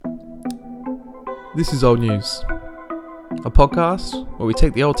This is Old News, a podcast where we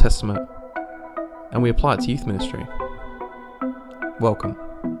take the Old Testament and we apply it to youth ministry. Welcome.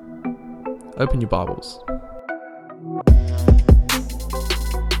 Open your Bibles.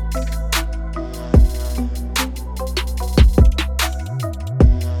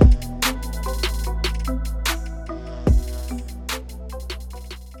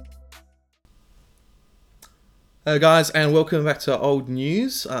 Hello guys, and welcome back to Old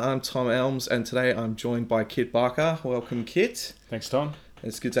News. I'm Tom Elms, and today I'm joined by Kit Barker. Welcome, Kit. Thanks, Tom.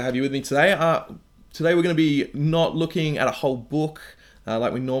 It's good to have you with me today. Today we're going to be not looking at a whole book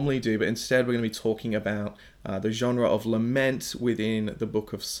like we normally do, but instead we're going to be talking about the genre of lament within the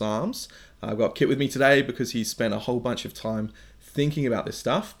book of Psalms. I've got Kit with me today because he's spent a whole bunch of time thinking about this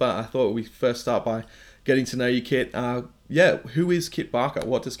stuff, but I thought we'd first start by getting to know you, Kit. Who is Kit Barker?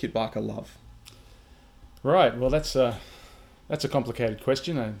 What does Kit Barker love? Right, well that's a complicated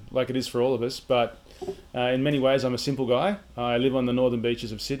question, like it is for all of us, but in many ways I'm a simple guy. I live on the northern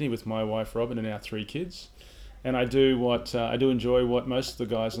beaches of Sydney with my wife Robin and our 3 kids, and I do enjoy what most of the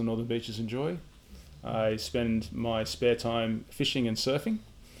guys on the northern beaches enjoy. I spend my spare time fishing and surfing,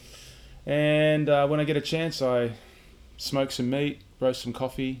 and when I get a chance I smoke some meat, roast some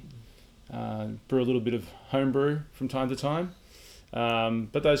coffee, brew a little bit of homebrew from time to time.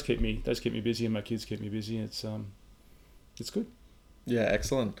 But those keep me busy, and my kids keep me busy. It's good. Yeah,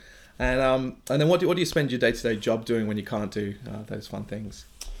 excellent. And then what do you spend your day-to-day job doing when you can't do those fun things?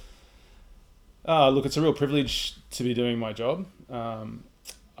 Look, it's a real privilege to be doing my job.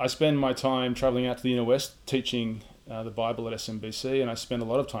 I spend my time travelling out to the inner west teaching the Bible at SMBC, and I spend a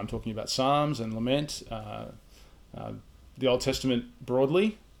lot of time talking about Psalms and lament, the Old Testament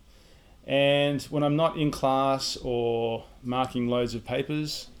broadly. And when I'm not in class or marking loads of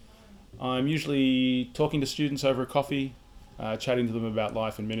papers, I'm usually talking to students over a coffee, chatting to them about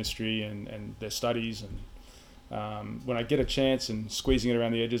life and ministry and their studies. And when I get a chance and squeezing it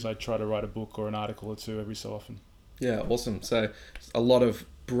around the edges, I try to write a book or an article or two every so often. Yeah, awesome. So a lot of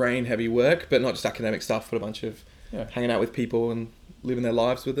brain-heavy work, but not just academic stuff, but a bunch of hanging out with people and living their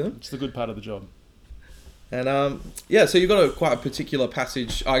lives with them. It's the good part of the job. And so you've got quite a particular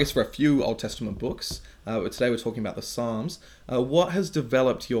passage, I guess, for a few Old Testament books. But today we're talking about the Psalms. What has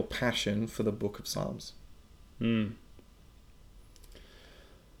developed your passion for the book of Psalms?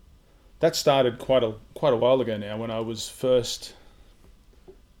 That started quite a while ago now, when I was first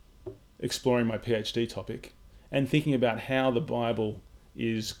exploring my PhD topic and thinking about how the Bible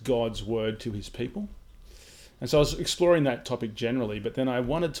is God's word to his people. And so I was exploring that topic generally, but then I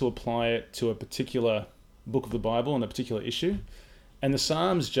wanted to apply it to a particular book of the Bible and a particular issue, and the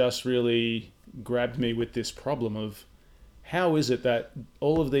Psalms just really grabbed me with this problem of how is it that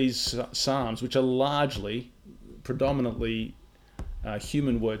all of these Psalms, which are predominantly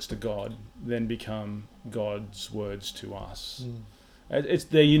human words to God, then become God's words to us.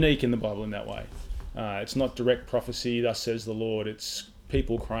 They're unique in the Bible in that way. It's not direct prophecy, thus says the Lord. It's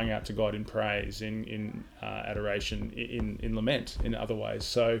people crying out to God in praise, in adoration, in lament, in other ways.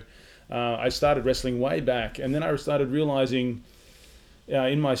 So I started wrestling way back, and then I started realizing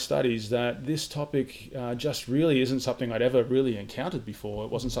in my studies that this topic just really isn't something I'd ever really encountered before.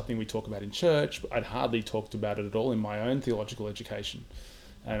 It wasn't something we talk about in church. I'd hardly talked about it at all in my own theological education,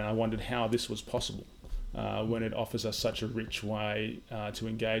 and I wondered how this was possible when it offers us such a rich way to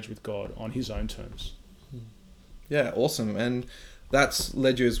engage with God on his own terms. Yeah, awesome. And that's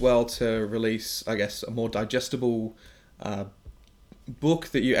led you as well to release, I guess, a more digestible book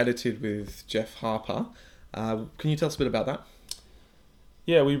that you edited with Jeff Harper. Can you tell us a bit about that?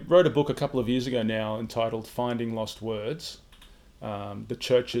 Yeah, we wrote a book a couple of years ago now entitled Finding Lost Words, The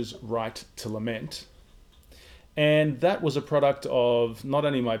Church's Right to Lament. And that was a product of not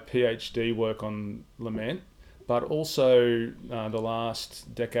only my PhD work on lament, but also the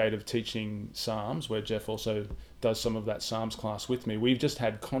last decade of teaching Psalms, where Jeff also does some of that Psalms class with me. We've just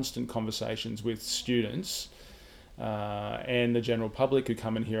had constant conversations with students and the general public who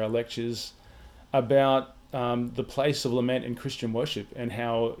come and hear our lectures about the place of lament in Christian worship, and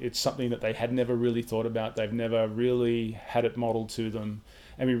how it's something that they had never really thought about. They've never really had it modeled to them.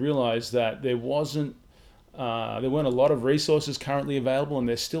 And we realized that there weren't a lot of resources currently available, and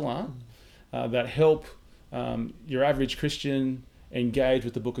there still aren't, that help your average Christian engage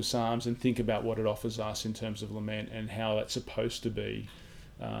with the book of Psalms and think about what it offers us in terms of lament and how that's supposed to be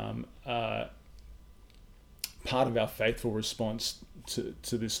part of our faithful response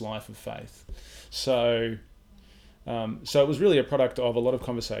to this life of faith. So it was really a product of a lot of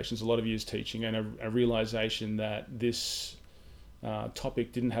conversations, a lot of years teaching, and a realization that this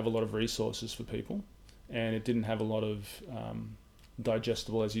topic didn't have a lot of resources for people, and it didn't have a lot of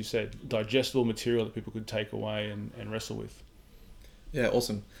digestible, as you said, digestible material that people could take away and wrestle with. Yeah,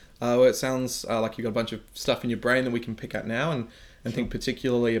 awesome. Well, it sounds like you've got a bunch of stuff in your brain that we can pick at now and think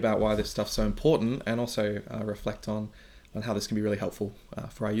particularly about why this stuff's so important, and also reflect on how this can be really helpful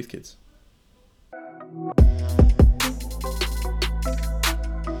for our youth kids.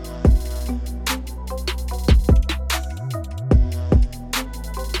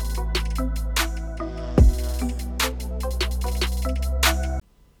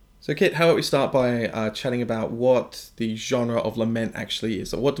 So Kit, how about we start by chatting about what the genre of lament actually is?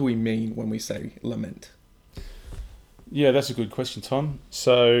 So what do we mean when we say lament? Yeah, that's a good question, Tom.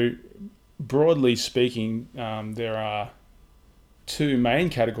 So broadly speaking, there are two main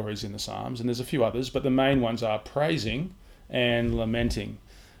categories in the Psalms, and there's a few others, but the main ones are praising and lamenting.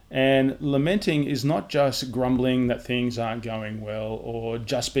 And lamenting is not just grumbling that things aren't going well or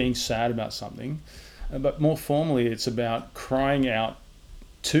just being sad about something, but more formally, it's about crying out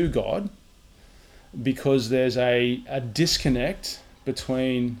to God because there's a disconnect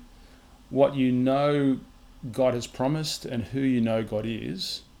between what you know God has promised and who you know God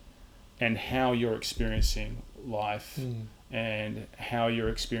is, and how you're experiencing life and how you're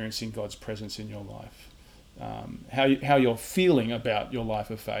experiencing God's presence in your life. How you're feeling about your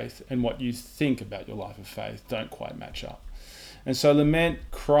life of faith and what you think about your life of faith don't quite match up. And so lament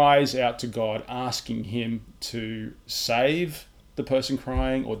cries out to God, asking him to save the person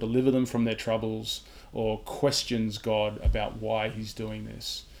crying or deliver them from their troubles, or questions God about why he's doing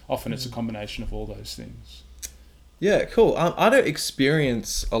this. Often it's a combination of all those things. Yeah, cool. I don't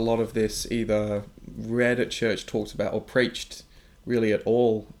experience a lot of this either read at church, talked about, or preached really at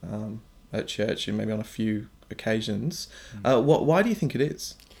all at church, and maybe on a few occasions. Why do you think it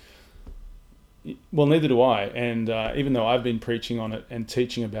is? Well, neither do I. And even though I've been preaching on it and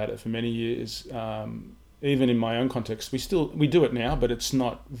teaching about it for many years, even in my own context, we do it now, but it's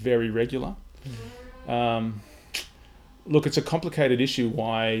not very regular. Look, it's a complicated issue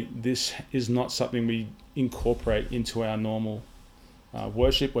why this is not something we incorporate into our normal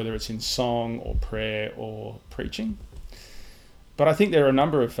worship, whether it's in song or prayer or preaching. But I think there are a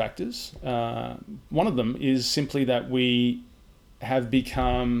number of factors. One of them is simply that we have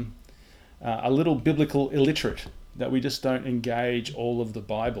become a little biblical illiterate, that we just don't engage all of the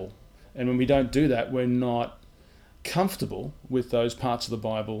Bible. And when we don't do that, we're not comfortable with those parts of the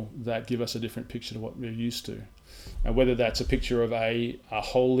Bible that give us a different picture to what we're used to. Whether that's a picture of a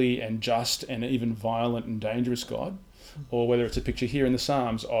holy and just and even violent and dangerous God, or whether it's a picture here in the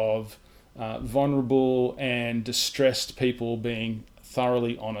Psalms of vulnerable and distressed people being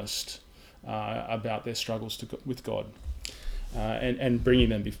thoroughly honest about their struggles with God, and bringing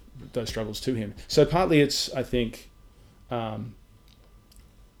them those struggles to him. So partly it's, I think,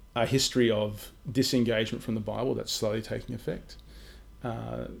 a history of disengagement from the Bible that's slowly taking effect,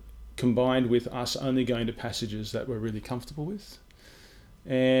 combined with us only going to passages that we're really comfortable with,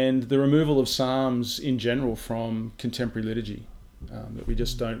 and the removal of Psalms in general from contemporary liturgy, that we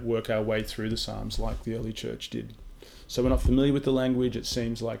just don't work our way through the Psalms like the early church did. So we're not familiar with the language. It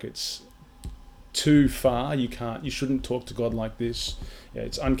seems like it's too far. You shouldn't talk to God like this. Yeah,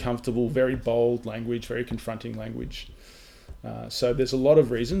 it's uncomfortable, very bold language, very confronting language. So there's a lot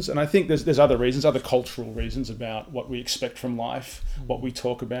of reasons, and I think there's other reasons, other cultural reasons about what we expect from life, what we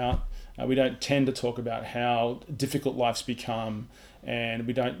talk about. We don't tend to talk about how difficult life's become, and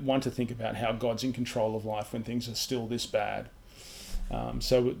we don't want to think about how God's in control of life when things are still this bad.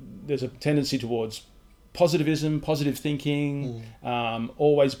 So there's a tendency towards positivism, positive thinking,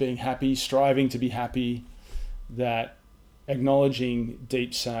 always being happy, striving to be happy, that acknowledging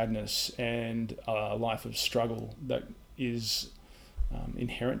deep sadness and a life of struggle that is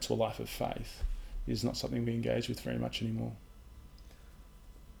inherent to a life of faith is not something we engage with very much anymore.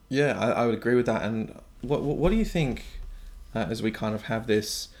 Yeah, I would agree with that. And what do you think, as we kind of have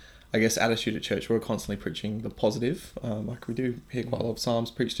this, I guess, attitude at church? We're constantly preaching the positive, like we do hear quite a lot of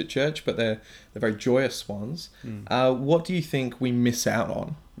Psalms preached at church, but they're very joyous ones. What do you think we miss out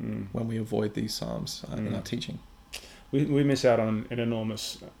on when we avoid these Psalms in our teaching? We miss out on an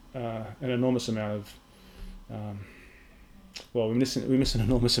enormous amount of we miss an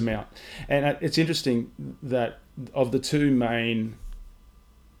enormous amount. And it's interesting that of the two main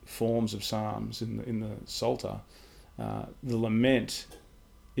forms of Psalms in the Psalter, the lament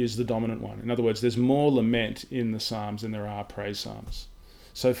is the dominant one. In other words, there's more lament in the Psalms than there are praise Psalms.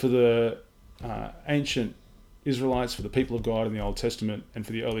 So for the ancient Israelites, for the people of God in the Old Testament, and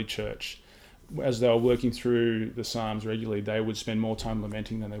for the early church, as they were working through the Psalms regularly, they would spend more time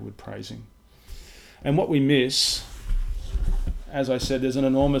lamenting than they would praising. And what we miss, as I said, there's an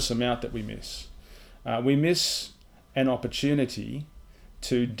enormous amount that we miss. We miss an opportunity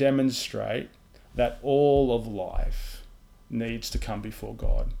to demonstrate that all of life needs to come before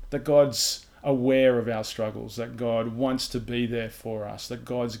God, that God's aware of our struggles, that God wants to be there for us, that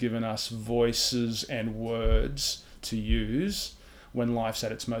God's given us voices and words to use when life's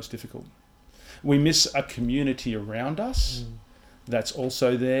at its most difficult. We miss a community around us that's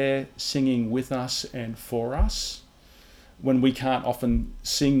also there singing with us and for us. When we can't often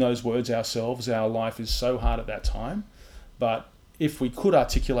sing those words ourselves, our life is so hard at that time. But if we could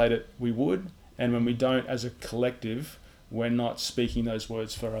articulate it, we would. And when we don't, as a collective, we're not speaking those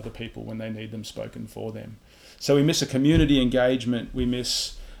words for other people when they need them spoken for them. So we miss a community engagement. We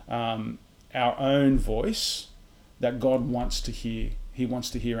miss our own voice that God wants to hear. He wants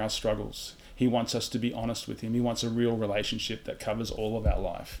to hear our struggles. He wants us to be honest with him. He wants a real relationship that covers all of our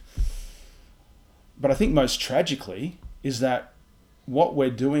life. But I think most tragically is that what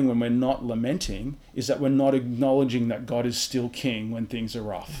we're doing when we're not lamenting is that we're not acknowledging that God is still king when things are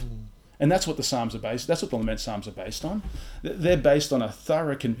rough. And that's what the Psalms are based. That's what the Lament Psalms are based on. They're based on a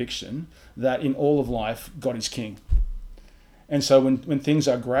thorough conviction that in all of life, God is king. And so when things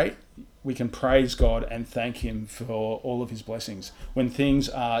are great, we can praise God and thank him for all of his blessings. When things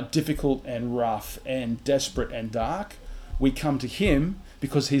are difficult and rough and desperate and dark, we come to him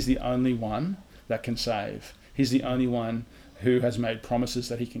because he's the only one that can save. He's the only one who has made promises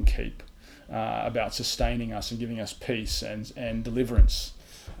that he can keep about sustaining us and giving us peace and deliverance.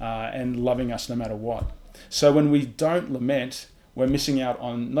 And loving us no matter what. So when we don't lament, we're missing out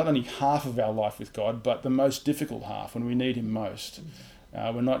on not only half of our life with God, but the most difficult half when we need him most.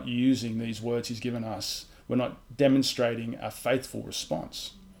 We're not using these words he's given us. We're not demonstrating a faithful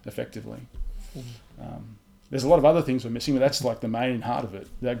response effectively. There's a lot of other things we're missing, but that's like the main heart of it.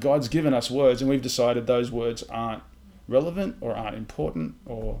 That God's given us words and we've decided those words aren't relevant or aren't important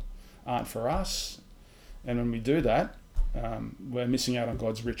or aren't for us. And when we do that, we're missing out on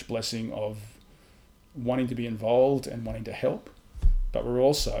God's rich blessing of wanting to be involved and wanting to help, but we're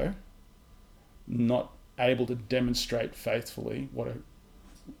also not able to demonstrate faithfully what a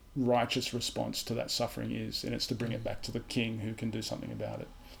righteous response to that suffering is, and it's to bring it back to the King who can do something about it,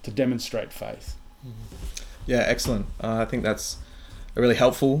 to demonstrate faith. Yeah, excellent. I think that's a really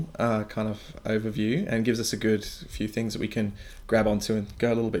helpful kind of overview and gives us a good few things that we can grab onto and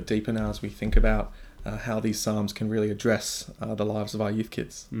go a little bit deeper now as we think about how these Psalms can really address the lives of our youth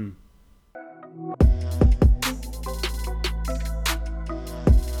kids.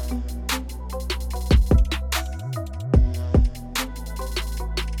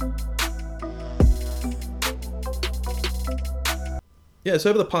 Yeah, so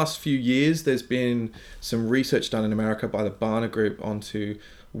over the past few years, there's been some research done in America by the Barna Group onto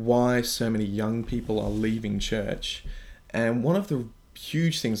why so many young people are leaving church. And one of the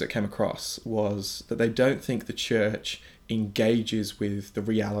huge things that came across was that they don't think the church engages with the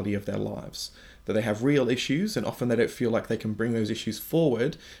reality of their lives, that they have real issues and often they don't feel like they can bring those issues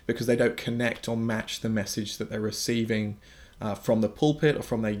forward because they don't connect or match the message that they're receiving from the pulpit or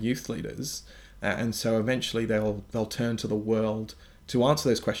from their youth leaders. And so eventually they'll turn to the world to answer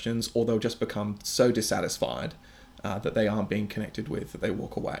those questions, or they'll just become so dissatisfied that they aren't being connected with that they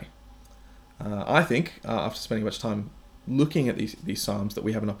walk away. I think after spending much time looking at these Psalms that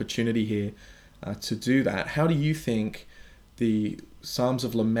we have an opportunity here to do that. How do you think the Psalms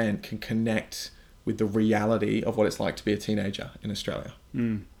of Lament can connect with the reality of what it's like to be a teenager in Australia?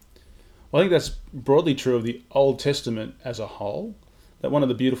 Well, I think that's broadly true of the Old Testament as a whole. That one of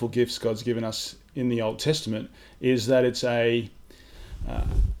the beautiful gifts God's given us in the Old Testament is that it's a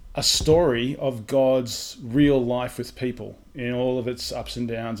story of God's real life with people in all of its ups and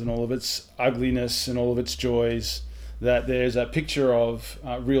downs and all of its ugliness and all of its joys. That there's a picture of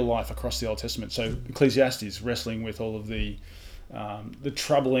real life across the Old Testament. So Ecclesiastes wrestling with all of the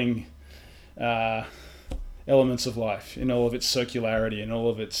troubling elements of life in all of its circularity and all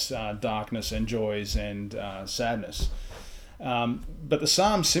of its darkness and joys and sadness. But the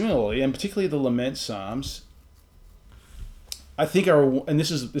Psalms similarly, and particularly the Lament Psalms, I think are, and this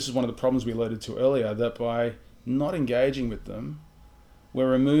is one of the problems we alluded to earlier, that by not engaging with them,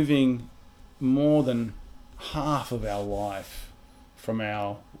 we're removing more than half of our life from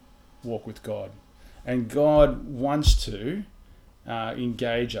our walk with God. And God wants to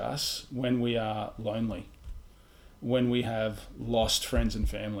engage us when we are lonely, when we have lost friends and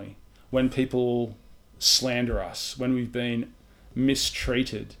family, when people slander us, when we've been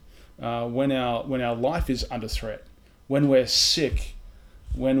mistreated, when our life is under threat, when we're sick,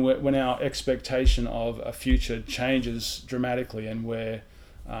 when our expectation of a future changes dramatically and we're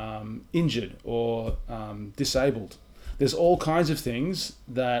injured or disabled. There's all kinds of things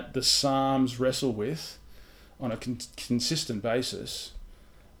that the Psalms wrestle with on a consistent basis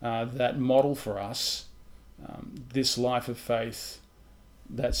that model for us this life of faith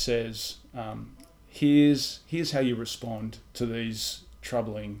that says, here's how you respond to these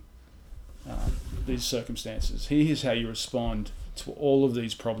troubling these circumstances. Here's how you respond to all of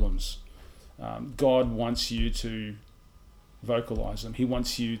these problems. God wants you to vocalize them. He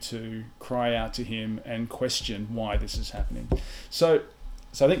wants you to cry out to him and question why this is happening. So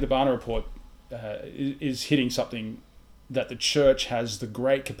I think the Barna Report is hitting something that the church has the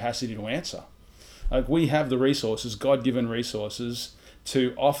great capacity to answer. Like, we have the resources, God-given resources,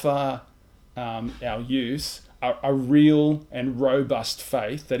 to offer our youth a real and robust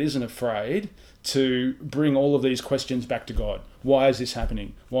faith that isn't afraid to bring all of these questions back to God. Why is this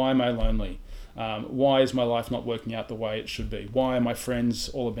happening? Why am I lonely? Why is my life not working out the way it should be? Why are my friends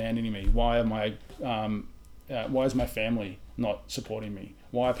all abandoning me? Why is my family not supporting me?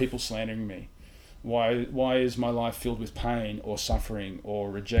 Why are people slandering me? Why is my life filled with pain or suffering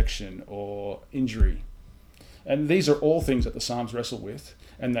or rejection or injury? And these are all things that the Psalms wrestle with,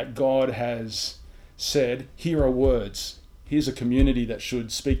 and that God has said, here are words. Here's a community that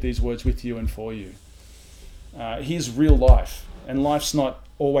should speak these words with you and for you. Here's real life. And life's not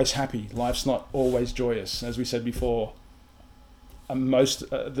always happy. Life's not always joyous. As we said before,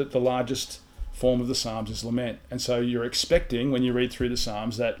 the largest form of the Psalms is lament. And so you're expecting, when you read through the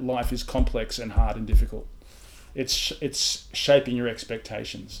Psalms, that life is complex and hard and difficult. It's shaping your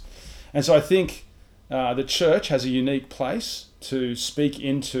expectations. And so I think the church has a unique place to speak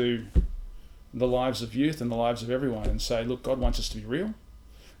into the lives of youth and the lives of everyone and say, look, God wants us to be real.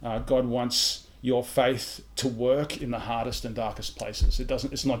 God wants your faith to work in the hardest and darkest places.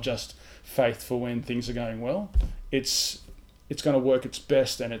 It's not just faith for when things are going well. It's going to work its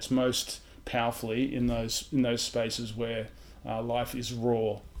best and its most powerfully in those spaces where life is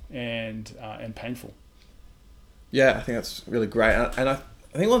raw and painful. Yeah, I think that's really great. And I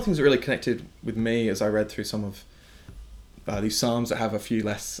think one of the things that really connected with me as I read through some of these Psalms that have a few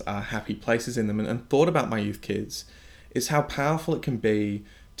less happy places in them and thought about my youth kids is how powerful it can be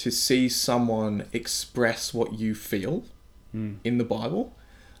to see someone express what you feel in the Bible.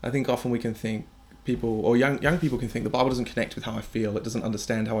 I think often we can think people, or young people can think the Bible doesn't connect with how I feel, it doesn't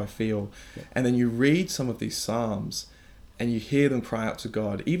understand how I feel. Yeah. And then you read some of these Psalms and you hear them cry out to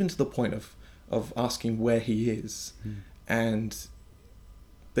God, even to the point of asking where he is. And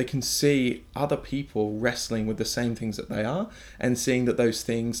they can see other people wrestling with the same things that they are, and seeing that those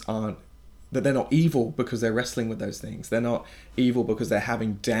things aren't, that they're not evil because they're wrestling with those things. They're not evil because they're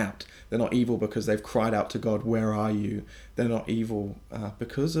having doubt. They're not evil because they've cried out to God, where are you? They're not evil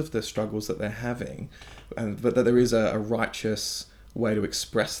because of the struggles that they're having, but that there is a righteous way to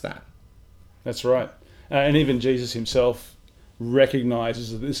express that. That's right. And even Jesus himself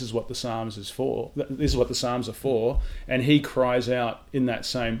recognizes that this is what the Psalms is for. This is what the Psalms are for. And he cries out in that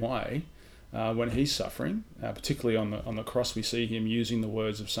same way when he's suffering, particularly on the cross. We see him using the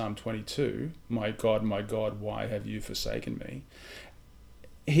words of Psalm 22, my God, why have you forsaken me?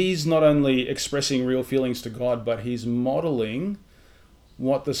 He's not only expressing real feelings to God, but he's modeling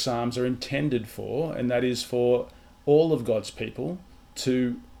what the Psalms are intended for, and that is for all of God's people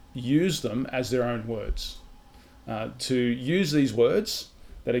to use them as their own words. To use these words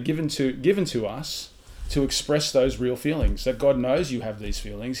that are given to us to express those real feelings, that God knows you have these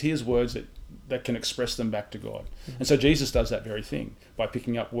feelings. Here's words that can express them back to God. And so Jesus does that very thing by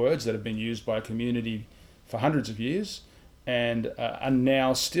picking up words that have been used by a community for hundreds of years and are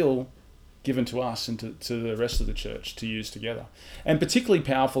now still given to us and to the rest of the church to use together. And particularly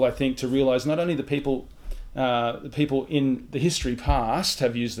powerful, I think, to realize not only the people in the history past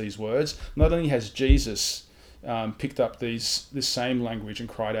have used these words, not only has Jesus picked up this same language and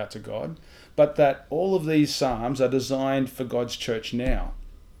cried out to God, but that all of these Psalms are designed for God's church now,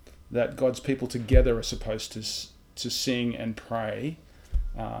 that God's people together are supposed to sing and pray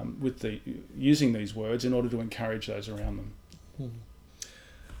using these words in order to encourage those around them.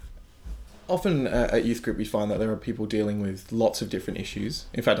 Often at youth group we find that there are people dealing with lots of different issues.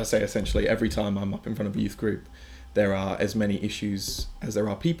 In fact, I say essentially every time I'm up in front of a youth group, there are as many issues as there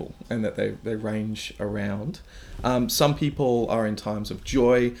are people, and that they range around. Some people are in times of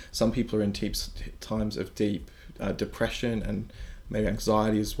joy, some people are in times of deep depression and maybe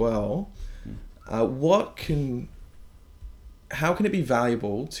anxiety as well. How can it be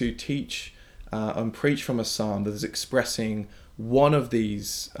valuable to teach and preach from a psalm that is expressing one of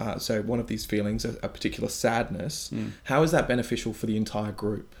these feelings, a particular sadness? How is that beneficial for the entire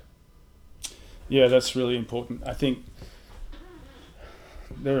group? Yeah, that's really important. I think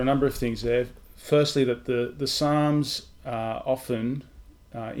there are a number of things there. Firstly, that the Psalms are often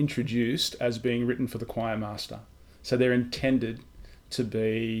introduced as being written for the choir master. So they're intended to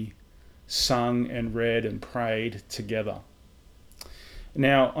be sung and read and prayed together.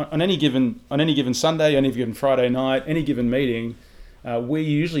 Now, on any given Sunday, any given Friday night, any given meeting, we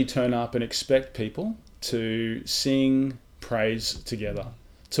usually turn up and expect people to sing praise together,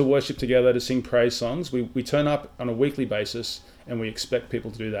 to worship together, to sing praise songs. We turn up on a weekly basis and we expect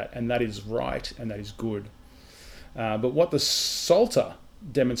people to do that, and that is right and that is good. But what the Psalter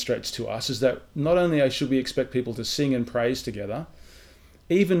demonstrates to us is that not only should we expect people to sing and praise together,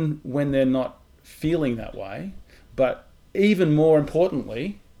 even when they're not feeling that way, but even more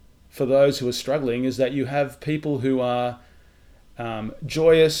importantly, for those who are struggling, is that you have people who are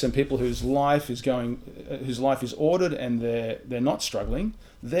joyous and people whose life is ordered and they're not struggling.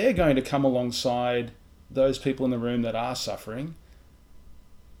 They're going to come alongside those people in the room that are suffering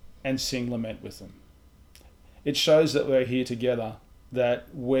and sing lament with them. It shows that we're here together, that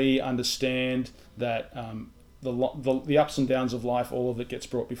we understand that the ups and downs of life, all of it gets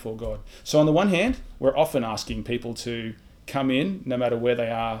brought before God. So on the one hand, we're often asking people to come in, no matter where they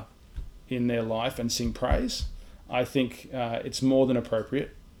are in their life, and sing praise. I think it's more than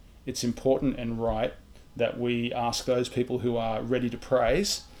appropriate. It's important and right that we ask those people who are ready to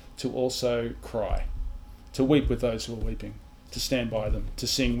praise to also cry, to weep with those who are weeping, to stand by them, to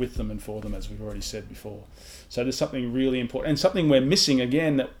sing with them and for them, as we've already said before. So there's something really important, and something we're missing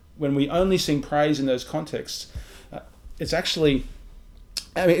again, that when we only sing praise in those contexts, it's actually,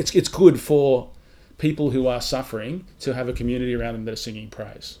 it's good for people who are suffering to have a community around them that are singing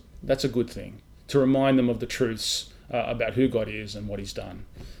praise. That's a good thing, to remind them of the truths about who God is and what He's done,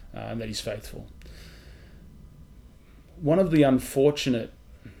 and that He's faithful. One of the unfortunate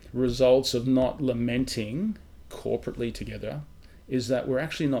results of not lamenting corporately together is that we're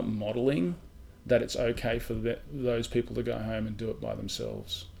actually not modelling that it's okay for those people to go home and do it by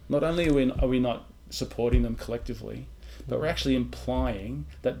themselves. Not only are we not supporting them collectively, but we're actually implying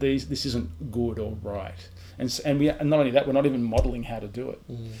that this isn't good or right. And not only that, we're not even modelling how to do it.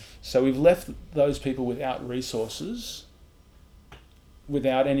 So we've left those people without resources,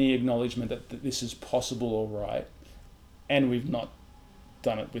 without any acknowledgement that this is possible or right, and we've not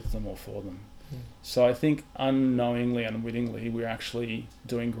done it with them or for them. So I think unknowingly, unwittingly, we're actually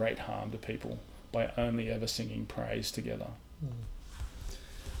doing great harm to people by only ever singing praise together.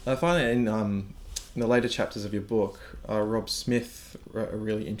 I find that in the later chapters of your book, Rob Smith wrote a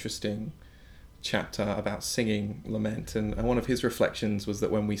really interesting chapter about singing lament, and one of his reflections was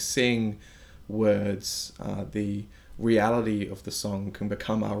that when we sing words, the reality of the song can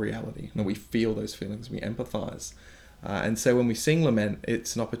become our reality, and we feel those feelings, we empathize. And so when we sing lament,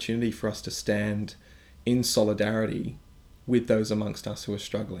 it's an opportunity for us to stand in solidarity with those amongst us who are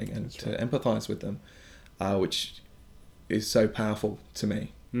struggling, and to empathize with them, which is so powerful to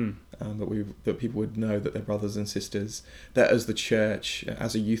me. That people would know that they're brothers and sisters, that as the church,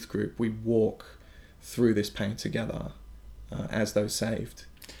 as a youth group, we walk through this pain together as those saved.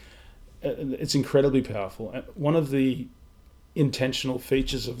 It's incredibly powerful. One of the intentional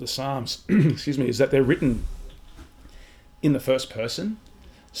features of the Psalms, is that they're written in the first person.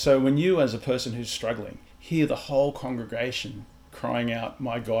 So when you, as a person who's struggling, hear the whole congregation crying out,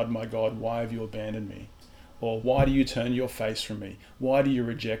 my God, why have you abandoned me? Or why do you turn your face from me? Why do you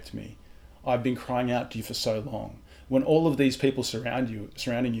reject me? I've been crying out to you for so long. When all of these people surrounding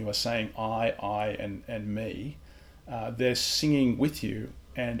you are saying I, and me, they're singing with you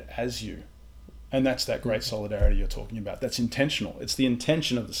and as you. And that's that great solidarity you're talking about. That's intentional. It's the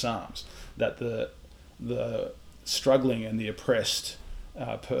intention of the Psalms, that the struggling and the oppressed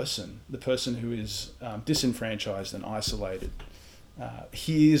person, the person who is disenfranchised and isolated,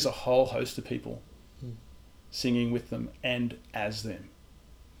 hears a whole host of people singing with them and as them.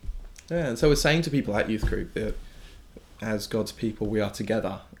 Yeah, and so we're saying to people at youth group that as God's people, we are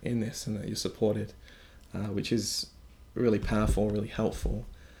together in this, and that you're supported, which is really powerful, really helpful.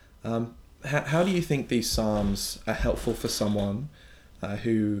 How do you think these Psalms are helpful for someone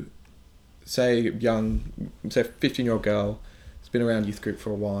who, say 15-year-old girl, has been around youth group for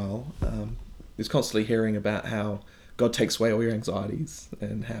a while, is constantly hearing about how God takes away all your anxieties,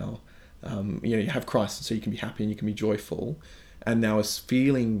 and how you have Christ, so you can be happy and you can be joyful, and now is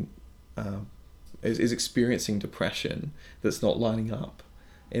feeling, is experiencing depression that's not lining up.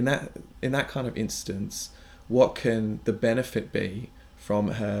 In that kind of instance, what can the benefit be from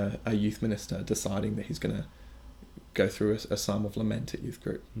a youth minister deciding that he's going to go through a psalm of lament at youth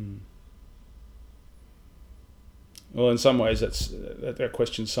group? Well, in some ways, that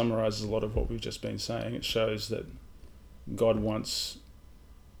question summarises a lot of what we've just been saying. It shows that God wants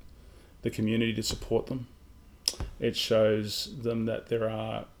the community to support them. It shows them that there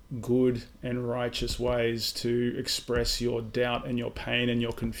are good and righteous ways to express your doubt and your pain and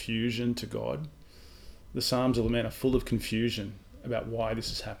your confusion to God. The Psalms of Lament are full of confusion about why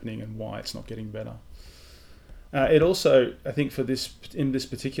this is happening and why it's not getting better. It also, I think, in this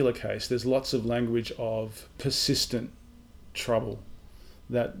particular case, there's lots of language of persistent trouble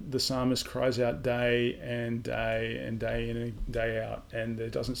that the psalmist cries out day and day and day in and day out, and there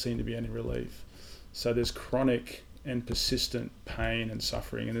doesn't seem to be any relief. So there's chronic and persistent pain and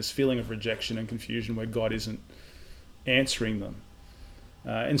suffering, and this feeling of rejection and confusion where God isn't answering them.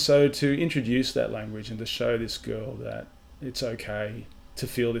 And so to introduce that language and to show this girl that it's okay to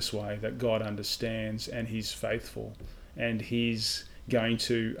feel this way, that God understands and He's faithful, and He's going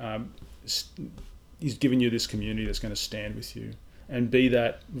to, He's given you this community that's going to stand with you and be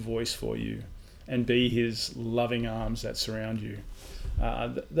that voice for you and be His loving arms that surround you.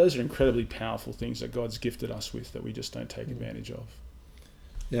 Those are incredibly powerful things that God's gifted us with that we just don't take advantage of.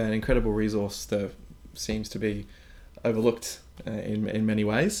 Yeah, an incredible resource that seems to be overlooked in many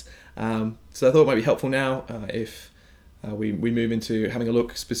ways. So I thought it might be helpful now if we move into having a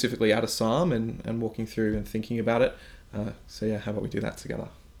look specifically at a psalm and walking through and thinking about it. So yeah, how about we do that together?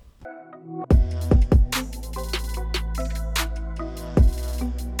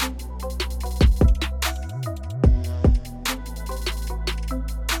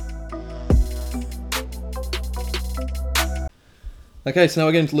 Okay, so now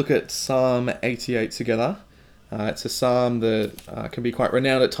we're going to look at Psalm 88 together. It's a psalm that can be quite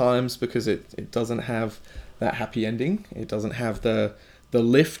renowned at times because it doesn't have that happy ending. It doesn't have the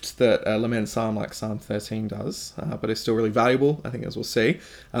lift that a lament psalm like Psalm 13 does, but it's still really valuable, I think, as we'll see.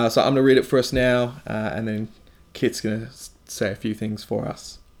 So I'm going to read it for us now, and then Kit's going to say a few things for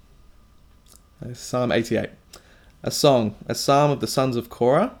us. Psalm 88. A song, a psalm of the sons of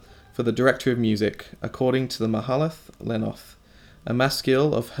Korah for the director of music, according to the Mahalath Lenoth, a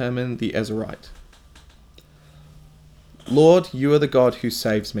maskil of Herman the Ezrahite. Lord, you are the God who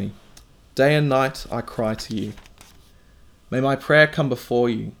saves me. Day and night I cry to you. May my prayer come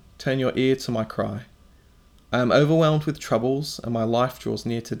before you. Turn your ear to my cry. I am overwhelmed with troubles, and my life draws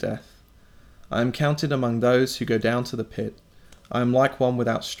near to death. I am counted among those who go down to the pit. I am like one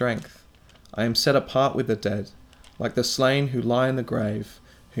without strength. I am set apart with the dead, like the slain who lie in the grave,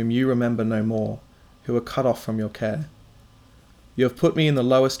 whom you remember no more, who are cut off from your care. You have put me in the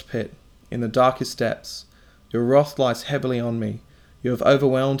lowest pit, in the darkest depths. Your wrath lies heavily on me. You have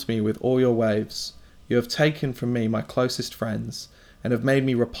overwhelmed me with all your waves. You have taken from me my closest friends, and have made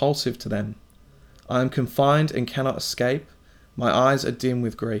me repulsive to them. I am confined and cannot escape. My eyes are dim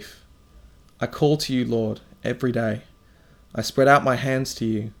with grief. I call to you, Lord, every day. I spread out my hands to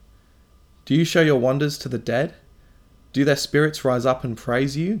you. Do you show your wonders to the dead? Do their spirits rise up and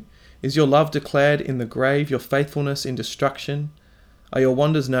praise you? Is your love declared in the grave, your faithfulness in destruction? Are your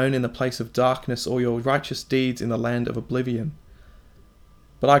wonders known in the place of darkness, or your righteous deeds in the land of oblivion?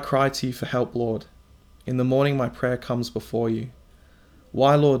 But I cry to you for help, Lord. In the morning my prayer comes before you.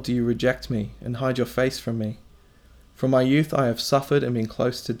 Why, Lord, do you reject me and hide your face from me? From my youth I have suffered and been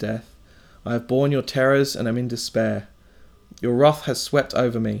close to death. I have borne your terrors and am in despair. Your wrath has swept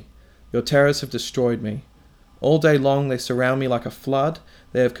over me. Your terrors have destroyed me. All day long they surround me like a flood.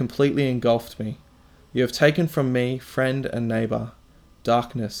 They have completely engulfed me. You have taken from me friend and neighbour.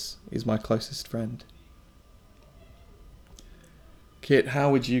 Darkness is my closest friend. Kit, how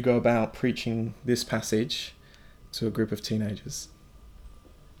would you go about preaching this passage to a group of teenagers?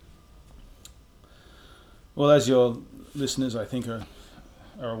 Well, as your listeners, I think, are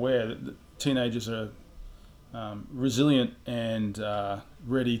aware, that teenagers are resilient and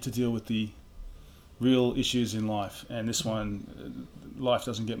ready to deal with the real issues in life. And this one, life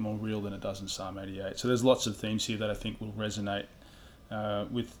doesn't get more real than it does in Psalm 88. So there's lots of themes here that I think will resonate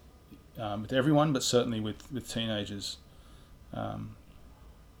with everyone, but certainly with teenagers.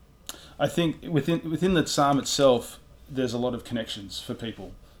 I think within the psalm itself, there's a lot of connections for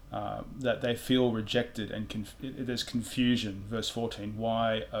people that they feel rejected and there's confusion. Verse 14: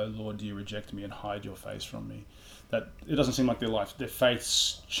 Why, O Lord, do you reject me and hide your face from me? That it doesn't seem like their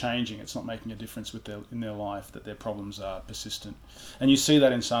faith's changing. It's not making a difference in their life. That their problems are persistent, and you see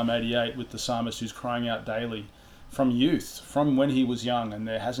that in Psalm 88 with the psalmist who's crying out daily from youth, from when he was young, and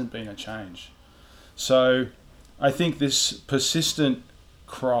there hasn't been a change. So I think this persistent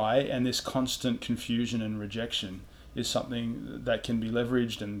cry and this constant confusion and rejection is something that can be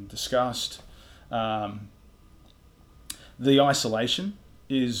leveraged and discussed. The isolation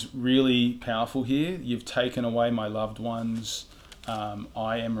is really powerful here. You've taken away my loved ones.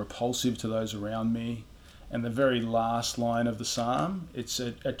 I am repulsive to those around me. And the very last line of the psalm, it's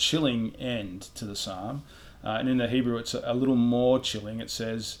a chilling end to the psalm. And in the Hebrew, it's a little more chilling. It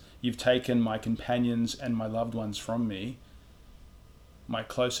says, "You've taken my companions and my loved ones from me. My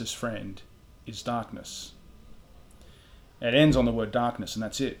closest friend is darkness." It ends on the word darkness, and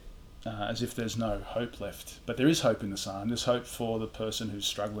that's it, as if there's no hope left. But there is hope in the psalm. There's hope for the person who's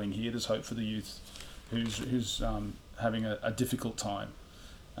struggling here. There's hope for the youth who's having a difficult time.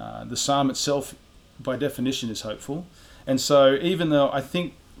 The psalm itself, by definition, is hopeful. And so even though I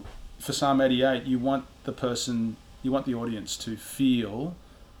think for Psalm 88, you want the audience to feel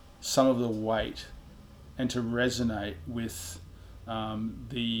some of the weight and to resonate with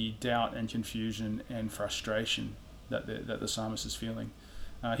the doubt and confusion and frustration that the psalmist is feeling.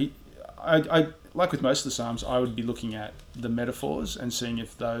 I like with most of the psalms, I would be looking at the metaphors and seeing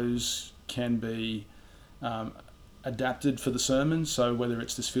if those can be adapted for the sermon. So whether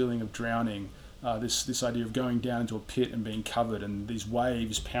it's this feeling of drowning, this idea of going down into a pit and being covered, and these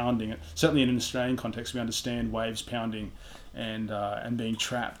waves pounding. Certainly in an Australian context, we understand waves pounding and being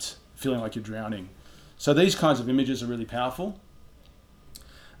trapped, feeling like you're drowning. So these kinds of images are really powerful.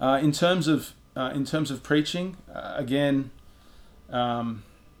 In terms of preaching, again,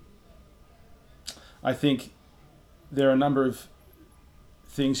 I think there are a number of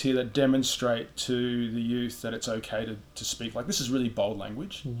things here that demonstrate to the youth that it's okay to speak like this. Is really bold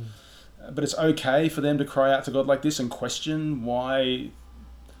language, but it's okay for them to cry out to God like this and question why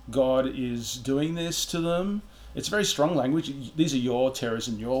God is doing this to them. It's very strong language. These are your terrors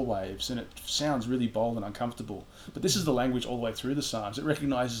and your waves, and it sounds really bold and uncomfortable. But this is the language all the way through the Psalms. It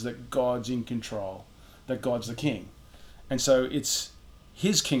recognizes that God's in control, that God's the king. And so it's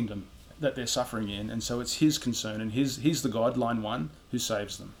his kingdom that they're suffering in, and so it's his concern, and he's the God, line one, who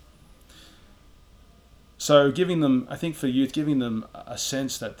saves them. So giving them, I think for youth, giving them a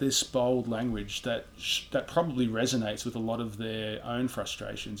sense that this bold language that probably resonates with a lot of their own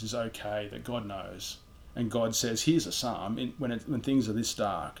frustrations is okay, that God knows. And God says, here's a psalm, when things are this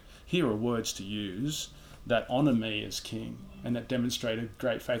dark, here are words to use that honour me as king and that demonstrate a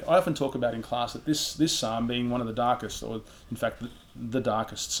great faith. I often talk about in class that this psalm, being one of the darkest, or in fact the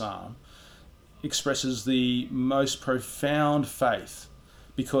darkest psalm, expresses the most profound faith,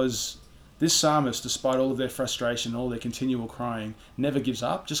 because this psalmist, despite all of their frustration, all their continual crying, never gives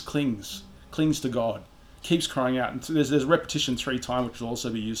up, just clings to God. Keeps crying out. And there's repetition 3 times, which will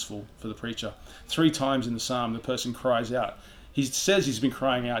also be useful for the preacher. 3 times in the psalm, the person cries out. He says he's been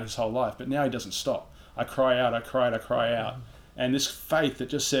crying out his whole life, but now he doesn't stop. I cry out, I cry out. And this faith that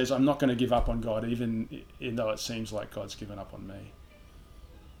just says, I'm not going to give up on God, even though it seems like God's given up on me.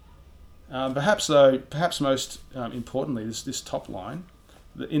 Perhaps most importantly, this top line,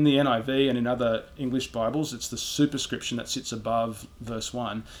 in the NIV and in other English Bibles, it's the superscription that sits above verse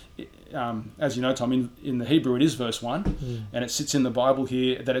 1. As you know, Tom, in the Hebrew it is verse 1, and it sits in the Bible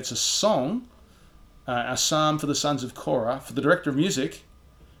here that it's a song, a psalm for the sons of Korah, for the director of music,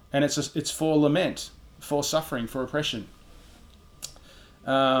 and it's for lament, for suffering, for oppression.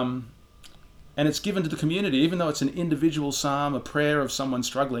 And it's given to the community, even though it's an individual psalm, a prayer of someone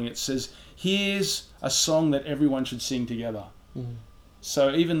struggling. It says, here's a song that everyone should sing together.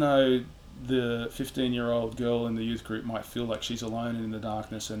 So even though the 15-year-old girl in the youth group might feel like she's alone in the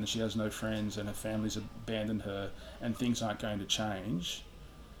darkness and she has no friends and her family's abandoned her and things aren't going to change,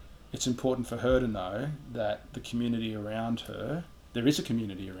 it's important for her to know that the community around her, there is a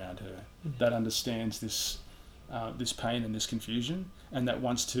community around her that understands this pain and this confusion, and that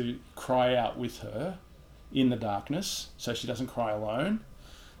wants to cry out with her in the darkness so she doesn't cry alone,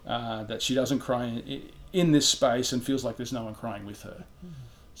 that she doesn't cry in this space and feels like there's no one crying with her.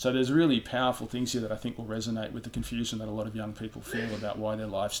 So there's really powerful things here that I think will resonate with the confusion that a lot of young people feel about why their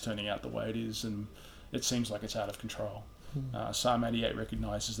life's turning out the way it is, and it seems like it's out of control. Psalm 88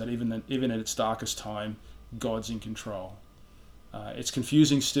 recognises that even at its darkest time, God's in control. It's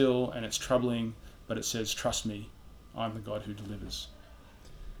confusing still and it's troubling, but it says, trust me, I'm the God who delivers.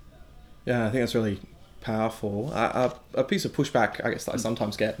 Yeah, I think that's really powerful. A piece of pushback, I guess, that I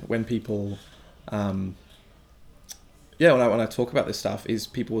sometimes get when people... when I talk about this stuff, is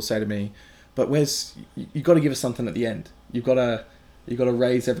people will say to me, but you got to give us something at the end. You've got to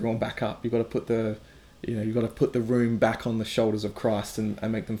raise everyone back up. You've got to put the room back on the shoulders of Christ and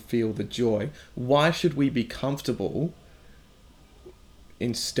make them feel the joy. Why should we be comfortable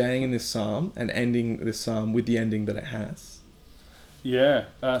in staying in this psalm and ending this psalm with the ending that it has? Yeah,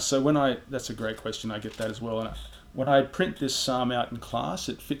 so that's a great question. I get that as well. And when I print this psalm out in class,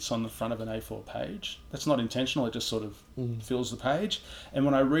 it fits on the front of an A4 page. That's not intentional, it just sort of fills the page. And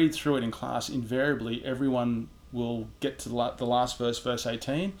when I read through it in class, invariably everyone will get to the last verse, verse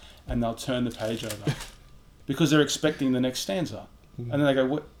 18, and they'll turn the page over because they're expecting the next stanza. And then they go,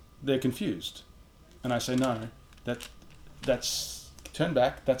 what? They're confused. And I say, no, that's turn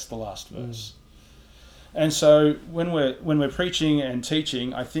back. That's the last verse. And so when we're preaching and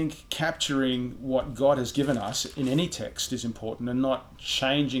teaching, I think capturing what God has given us in any text is important, and not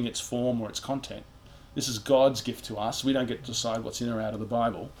changing its form or its content. This is God's gift to us. We don't get to decide what's in or out of the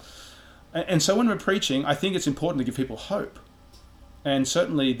Bible. And so when we're preaching, I think it's important to give people hope. And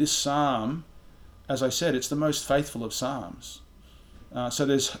certainly this psalm, as I said, it's the most faithful of psalms. So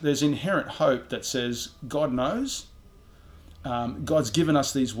there's inherent hope that says God knows. God's given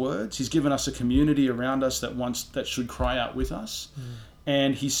us these words. He's given us a community around us that should cry out with us.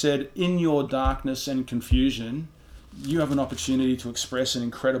 And he said, in your darkness and confusion, you have an opportunity to express an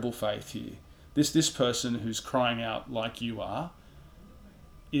incredible faith here. This person who's crying out like you are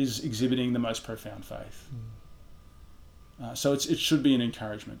is exhibiting the most profound faith. So it should be an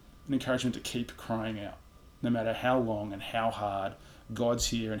encouragement to keep crying out. No matter how long and how hard, God's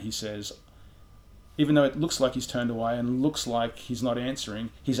here, and he says, even though it looks like he's turned away and looks like he's not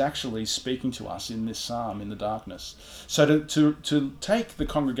answering, he's actually speaking to us in this psalm in the darkness. So to take the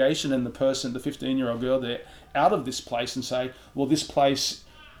congregation and the person, the 15-year-old girl there, out of this place and say, well, this place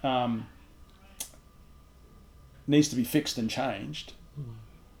needs to be fixed and changed.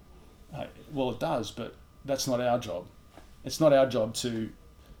 Well, it does, but that's not our job. It's not our job to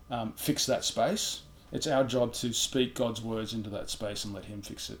fix that space. It's our job to speak God's words into that space and let him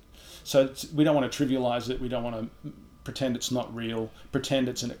fix it. So we don't want to trivialize it. We don't want to pretend it's not real, pretend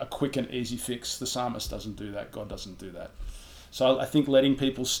it's a quick and easy fix. The psalmist doesn't do that. God doesn't do that. So I think letting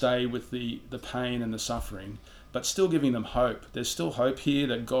people stay with the pain and the suffering, but still giving them hope. There's still hope here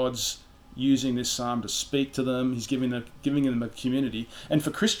that God's using this psalm to speak to them. He's giving them a community. And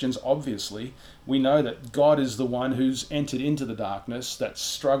for Christians, obviously, we know that God is the one who's entered into the darkness, that's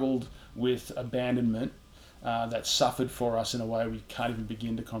struggled with abandonment, that suffered for us in a way we can't even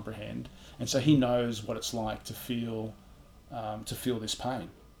begin to comprehend. And so he knows what it's like to feel this pain.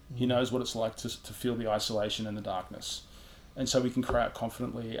 He knows what it's like to feel the isolation and the darkness. And so we can cry out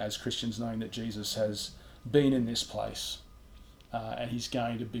confidently as Christians, knowing that Jesus has been in this place, and he's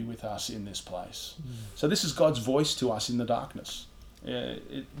going to be with us in this place. So this is God's voice to us in the darkness.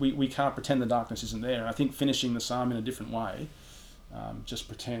 We can't pretend the darkness isn't there. And I think finishing the psalm in a different way just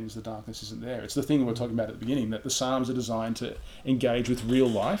pretends the darkness isn't there. It's the thing we were talking about at the beginning, that the psalms are designed to engage with real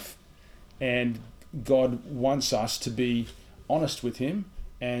life, and God wants us to be honest with him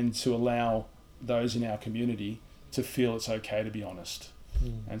and to allow those in our community to feel it's okay to be honest.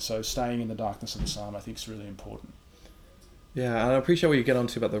 And so staying in the darkness of the psalm, I think, is really important. Yeah, and I appreciate what you get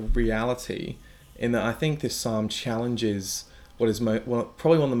onto about the reality, in that I think this psalm challenges what is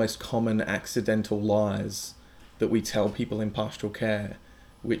probably one of the most common accidental lies that we tell people in pastoral care,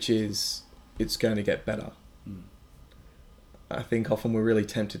 which is it's going to get better. I think often we're really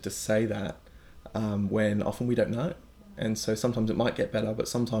tempted to say that when often we don't know. And so sometimes it might get better, but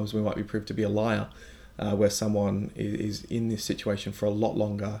sometimes we might be proved to be a liar, where someone is in this situation for a lot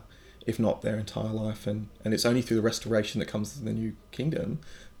longer, if not their entire life. And it's only through the restoration that comes to the new kingdom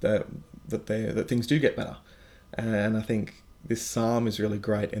that things do get better. And I think this psalm is really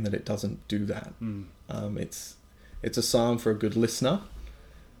great in that it doesn't do that. It's a psalm for a good listener,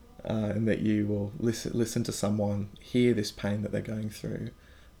 and that you will listen to someone, hear this pain that they're going through,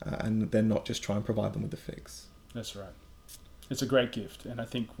 and then not just try and provide them with the fix. That's right. It's a great gift, and I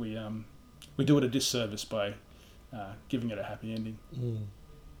think we do it a disservice by giving it a happy ending.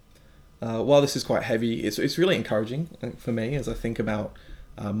 While this is quite heavy, it's really encouraging for me as I think about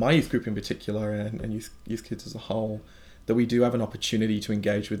my youth group in particular, and youth kids as a whole, that we do have an opportunity to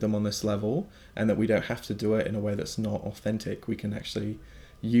engage with them on this level, and that we don't have to do it in a way that's not authentic. We can actually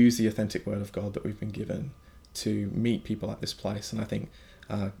use the authentic word of God that we've been given to meet people at this place. And I think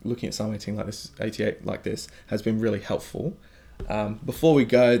looking at Psalm 88 like this has been really helpful. Before we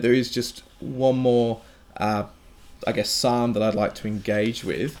go, there is just one more psalm that I'd like to engage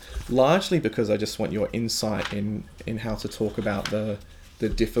with, largely because I just want your insight in how to talk about the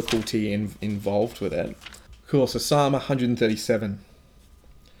difficulty involved with it. Cool, so Psalm 137.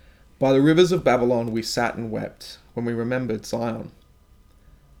 By the rivers of Babylon we sat and wept when we remembered Zion.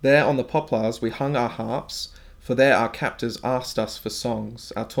 There on the poplars we hung our harps, for there our captors asked us for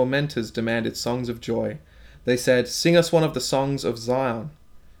songs. Our tormentors demanded songs of joy. They said, "Sing us one of the songs of Zion."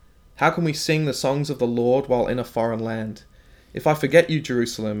 How can we sing the songs of the Lord while in a foreign land? If I forget you,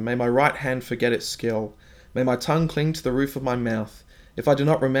 Jerusalem, may my right hand forget its skill. May my tongue cling to the roof of my mouth. If I do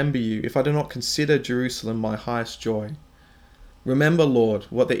not remember you, if I do not consider Jerusalem my highest joy. Remember, Lord,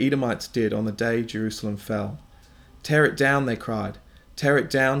 what the Edomites did on the day Jerusalem fell. Tear it down, they cried. Tear it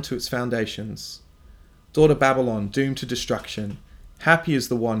down to its foundations. Daughter Babylon, doomed to destruction. Happy is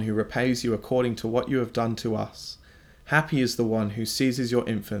the one who repays you according to what you have done to us. Happy is the one who seizes your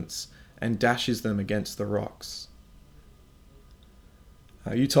infants and dashes them against the rocks.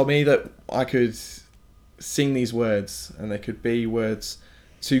 You told me that I could sing these words, and they could be words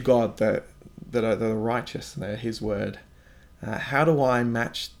to God that are righteous, and they're His word. How do I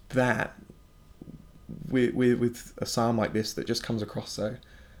match that with a psalm like this that just comes across so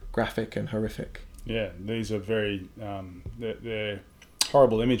graphic and horrific? Yeah, these are very they're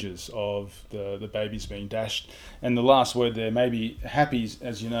horrible images of the babies being dashed. And the last word there, maybe happy,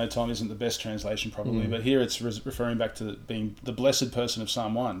 as you know, Tom, isn't the best translation probably, but here it's referring back to being the blessed person of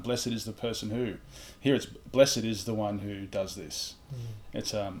Psalm 1. Blessed is the person who. Here it's blessed is the one who does this.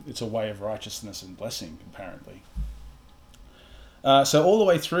 It's a way of righteousness and blessing, apparently. So all the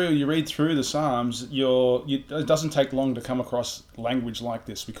way through, you read through the Psalms, it doesn't take long to come across language like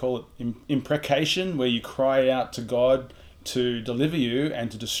this. We call it imprecation, where you cry out to God to deliver you and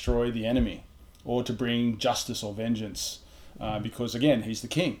to destroy the enemy, or to bring justice or vengeance, because again, He's the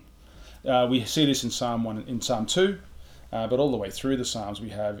King. We see this in Psalm 1, in Psalm 2, but all the way through the Psalms we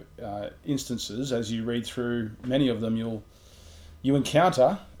have instances. As you read through many of them, you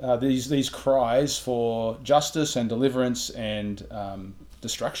encounter these cries for justice and deliverance and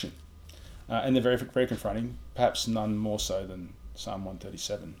destruction. And they're very, very confronting, perhaps none more so than Psalm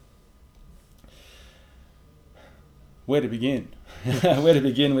 137. Where to begin? Where to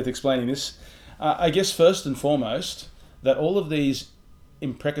begin with explaining this? I guess first and foremost, that all of these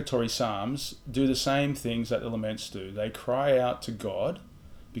imprecatory psalms do the same things that the laments do. They cry out to God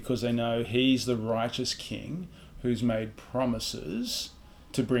because they know He's the righteous King who's made promises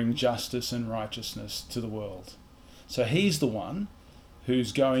to bring justice and righteousness to the world. So He's the one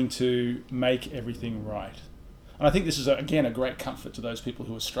who's going to make everything right. And I think this is, again, a great comfort to those people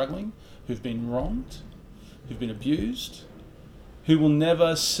who are struggling, who've been wronged, who've been abused, who will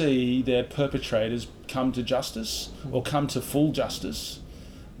never see their perpetrators come to justice or come to full justice.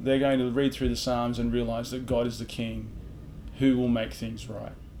 They're going to read through the Psalms and realise that God is the King who will make things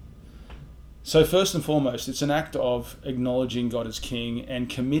right. So first and foremost, it's an act of acknowledging God as King and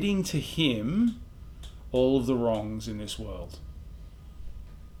committing to Him all of the wrongs in this world.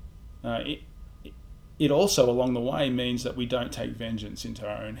 It also, along the way, means that we don't take vengeance into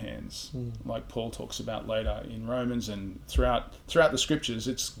our own hands, like Paul talks about later in Romans and throughout the Scriptures.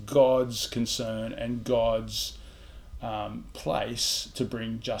 It's God's concern and God's place to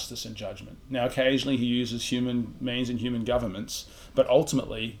bring justice and judgment. Now, occasionally He uses human means and human governments, but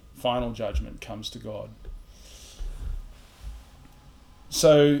ultimately, final judgment comes to God.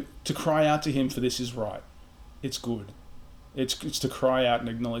 So, to cry out to Him for this is right. It's good. It's to cry out and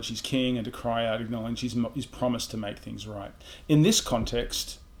acknowledge He's King, and to cry out and acknowledge His promise to make things right. In this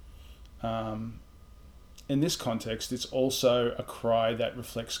context, it's also a cry that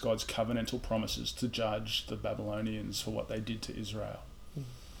reflects God's covenantal promises to judge the Babylonians for what they did to Israel.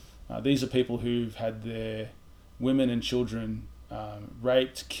 These are people who've had their women and children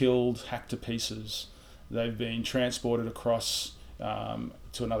raped, killed, hacked to pieces. They've been transported across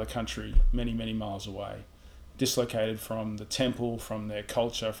to another country many, many miles away, dislocated from the temple, from their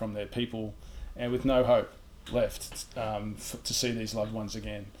culture, from their people, and with no hope left to see these loved ones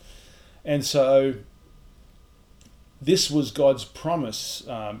again. And so this was God's promise.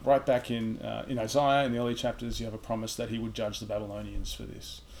 Right back in Isaiah, in the early chapters, you have a promise that He would judge the Babylonians for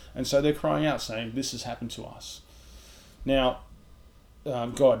this. And so they're crying out, saying, this has happened to us. Now,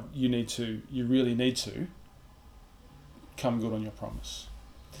 God, you really need to come good on your promise.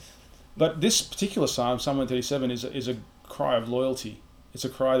 But this particular psalm, Psalm 137, is a cry of loyalty. It's a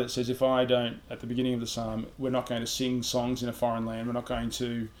cry that says, if I don't, at the beginning of the psalm, we're not going to sing songs in a foreign land. We're not going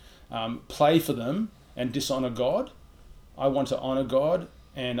to play for them and dishonour God. I want to honour God,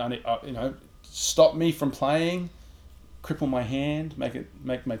 and stop me from playing, cripple my hand,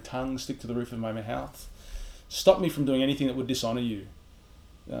 make my tongue stick to the roof of my mouth. Stop me from doing anything that would dishonour you.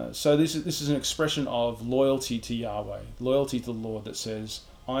 So this is an expression of loyalty to Yahweh, loyalty to the Lord, that says,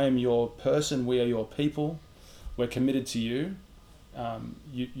 I am your person, we are your people, we're committed to you,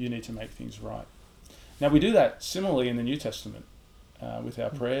 you need to make things right. Now we do that similarly in the New Testament with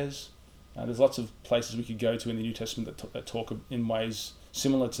our prayers. There's lots of places we could go to in the New Testament that talk in ways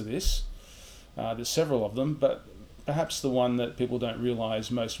similar to this. There's several of them, but perhaps the one that people don't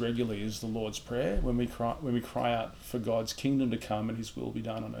realise most regularly is the Lord's Prayer. When we cry out for God's kingdom to come and His will be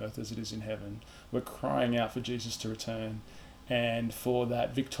done on earth as it is in heaven, we're crying out for Jesus to return and for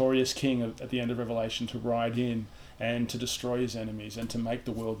that victorious King at the end of Revelation to ride in and to destroy His enemies and to make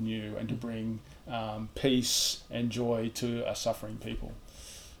the world new and to bring peace and joy to a suffering people.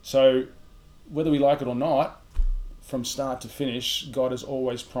 So whether we like it or not, from start to finish, God has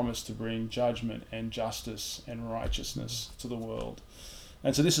always promised to bring judgment and justice and righteousness to the world.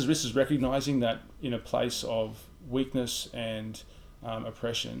 And so this is recognizing that in a place of weakness and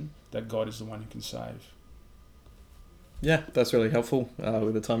oppression, that God is the one who can save. Yeah, that's really helpful.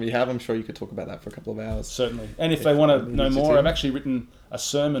 With the time you have, I'm sure you could talk about that for a couple of hours. Certainly. And if they want to know more, I've actually written a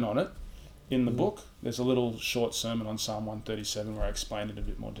sermon on it in the book. There's a little short sermon on Psalm 137 where I explain it in a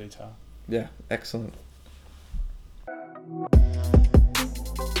bit more detail. Yeah, excellent.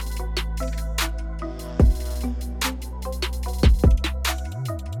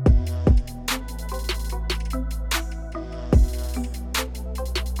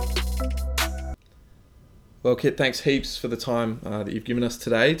 Well, Kit, thanks heaps for the time that you've given us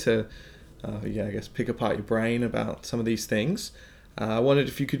today to, pick apart your brain about some of these things. I wondered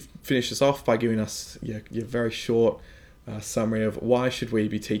if you could finish us off by giving us your very short summary of why should we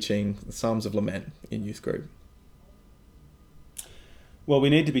be teaching the Psalms of Lament in youth group? Well,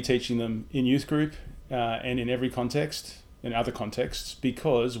 we need to be teaching them in youth group and in every context, in other contexts,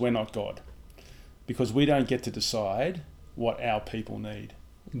 because we're not God. Because we don't get to decide what our people need.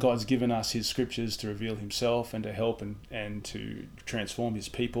 God's given us his scriptures to reveal himself and to help and to transform his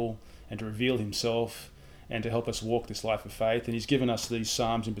people and to reveal himself and to help us walk this life of faith. And he's given us these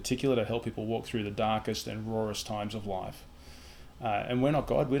Psalms in particular to help people walk through the darkest and rawest times of life. And we're not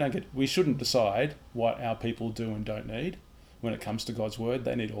God. We shouldn't decide what our people do and don't need when it comes to God's word.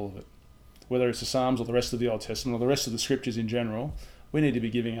 They need all of it. Whether it's the Psalms or the rest of the Old Testament or the rest of the scriptures in general, we need to be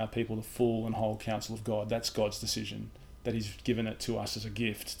giving our people the full and whole counsel of God. That's God's decision, that he's given it to us as a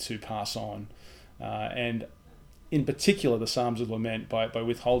gift to pass on. And in particular, the Psalms of Lament, by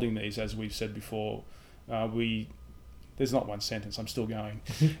withholding these, as we've said before, there's not one sentence, I'm still going.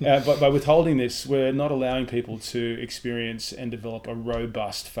 But by withholding this, we're not allowing people to experience and develop a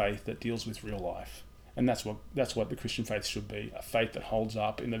robust faith that deals with real life. And that's what the Christian faith should be, a faith that holds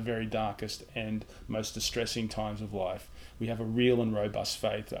up in the very darkest and most distressing times of life. We have a real and robust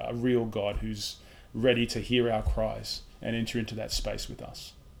faith, a real God who's ready to hear our cries and enter into that space with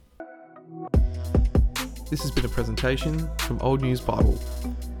us. This has been a presentation from Old News Bible.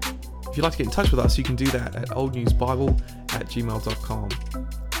 If you'd like to get in touch with us, you can do that at oldnewsbible@gmail.com.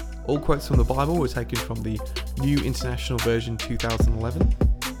 All quotes from the Bible were taken from the New International Version 2011,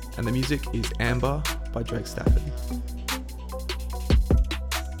 and the music is Amber by Drake Stafford.